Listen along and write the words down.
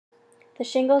The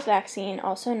shingles vaccine,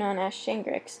 also known as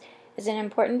Shingrix, is an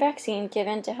important vaccine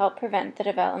given to help prevent the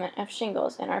development of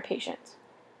shingles in our patients.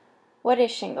 What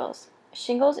is shingles?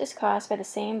 Shingles is caused by the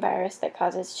same virus that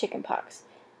causes chickenpox,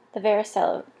 the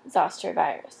varicella-zoster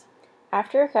virus.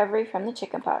 After recovery from the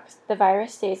chickenpox, the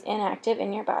virus stays inactive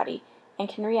in your body and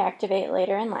can reactivate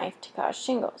later in life to cause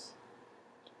shingles.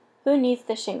 Who needs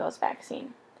the shingles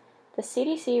vaccine? The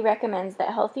CDC recommends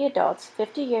that healthy adults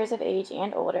 50 years of age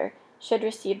and older should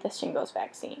receive the shingles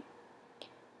vaccine.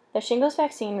 The shingles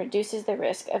vaccine reduces the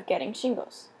risk of getting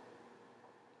shingles.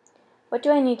 What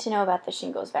do I need to know about the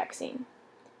shingles vaccine?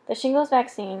 The shingles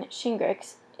vaccine,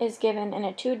 Shingrix, is given in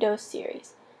a 2-dose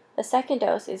series. The second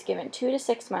dose is given 2 to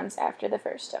 6 months after the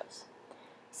first dose.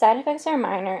 Side effects are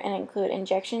minor and include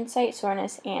injection site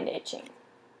soreness and itching.